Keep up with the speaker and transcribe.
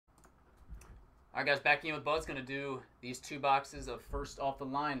All right, guys, back in with Bud's going to do these 2 boxes of first off the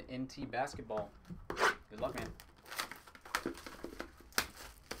line NT basketball. Good luck, man.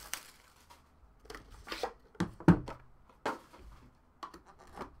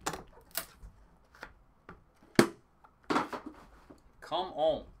 Come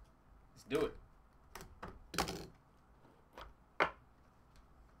on. Let's do it.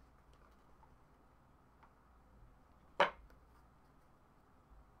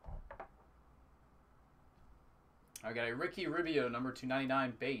 I got a Ricky Rubio, number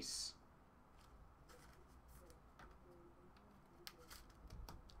 299 base.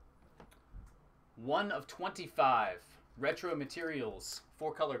 One of 25 retro materials,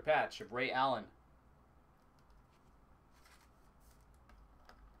 4-color patch of Ray Allen.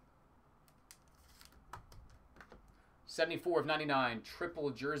 '74 of 99 triple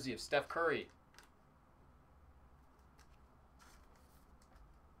jersey of Steph Curry.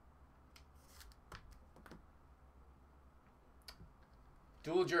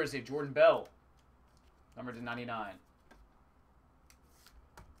 Dual jersey of Jordan Bell, number 299.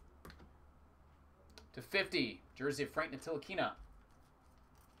 /50 jersey of Frank Ntilikina.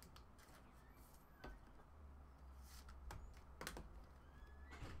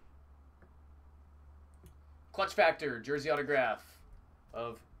 Clutch Factor jersey autograph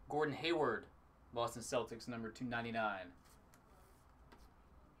of Gordon Hayward, Boston Celtics, number 299.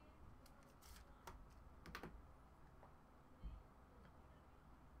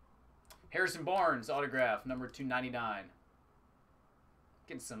 Harrison Barnes autograph, number 299.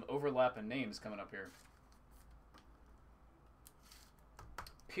 Getting some overlapping names coming up here.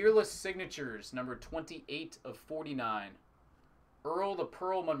 Peerless Signatures, number 28 of 49. Earl the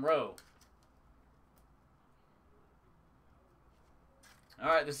Pearl Monroe. All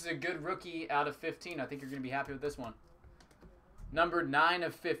right, this is a good rookie out of 15. I think you're going to be happy with this one. Number 9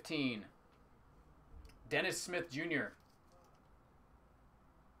 of 15. Dennis Smith Jr.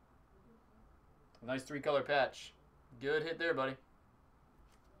 Nice 3-color patch. Good hit there, buddy.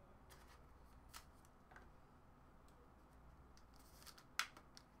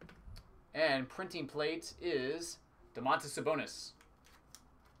 And printing plate is Domantas Sabonis.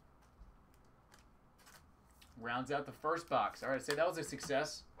 Rounds out the first box. All right, say that was a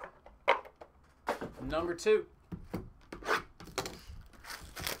success. Number 2.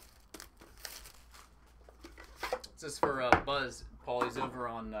 This is for Buzz. Paulie's over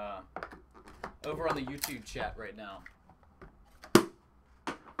on the YouTube chat right now.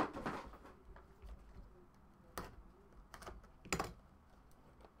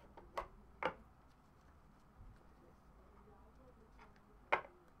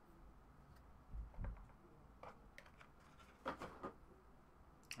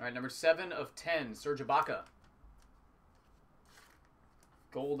 All right, number 7 of 10, Serge Ibaka.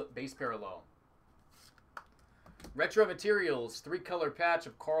 Gold base parallel. Retro Materials, 3-color patch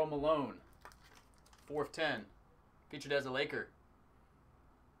of Karl Malone. 4 of 10. Featured as a Laker.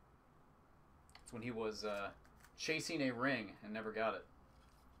 That's when he was chasing a ring and never got it.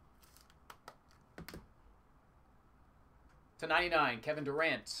 /99, Kevin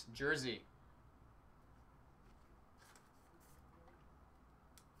Durant, jersey.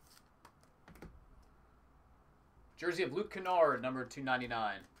 Jersey of Luke Kennard, number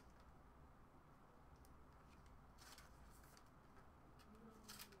 299.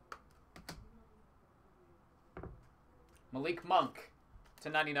 Malik Monk,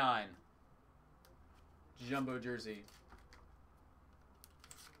 /99. Jumbo jersey.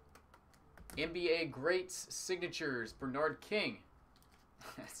 NBA Greats Signatures, Bernard King.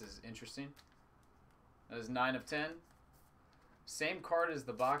 This is interesting. That is 9 of 10. Same card as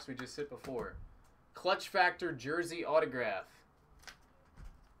the box we just hit before. Clutch Factor jersey autograph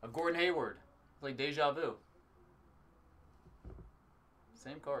of Gordon Hayward. Play Deja Vu.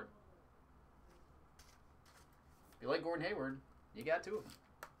 Same card. If you like Gordon Hayward, you got 2 of them.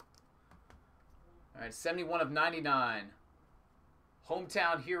 All right, 71 of 99.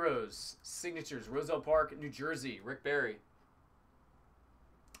 Hometown Heroes Signatures, Roselle Park, New Jersey, Rick Barry.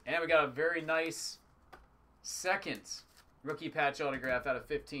 And we got a very nice second rookie patch autograph out of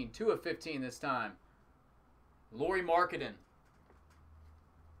 15. 2 of 15 this time. Lauri Markkanen.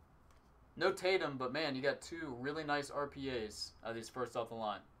 No Tatum, but man, you got 2 really nice RPAs out of these first off the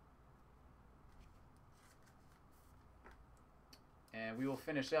line. And we will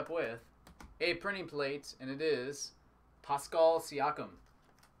finish up with a printing plate, and it is Pascal Siakam,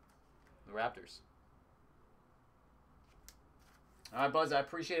 the Raptors. All right, Buzz, I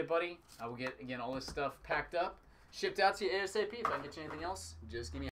appreciate it, buddy. I will get, again, all this stuff packed up, shipped out to you ASAP. If I can get you anything else, just give me a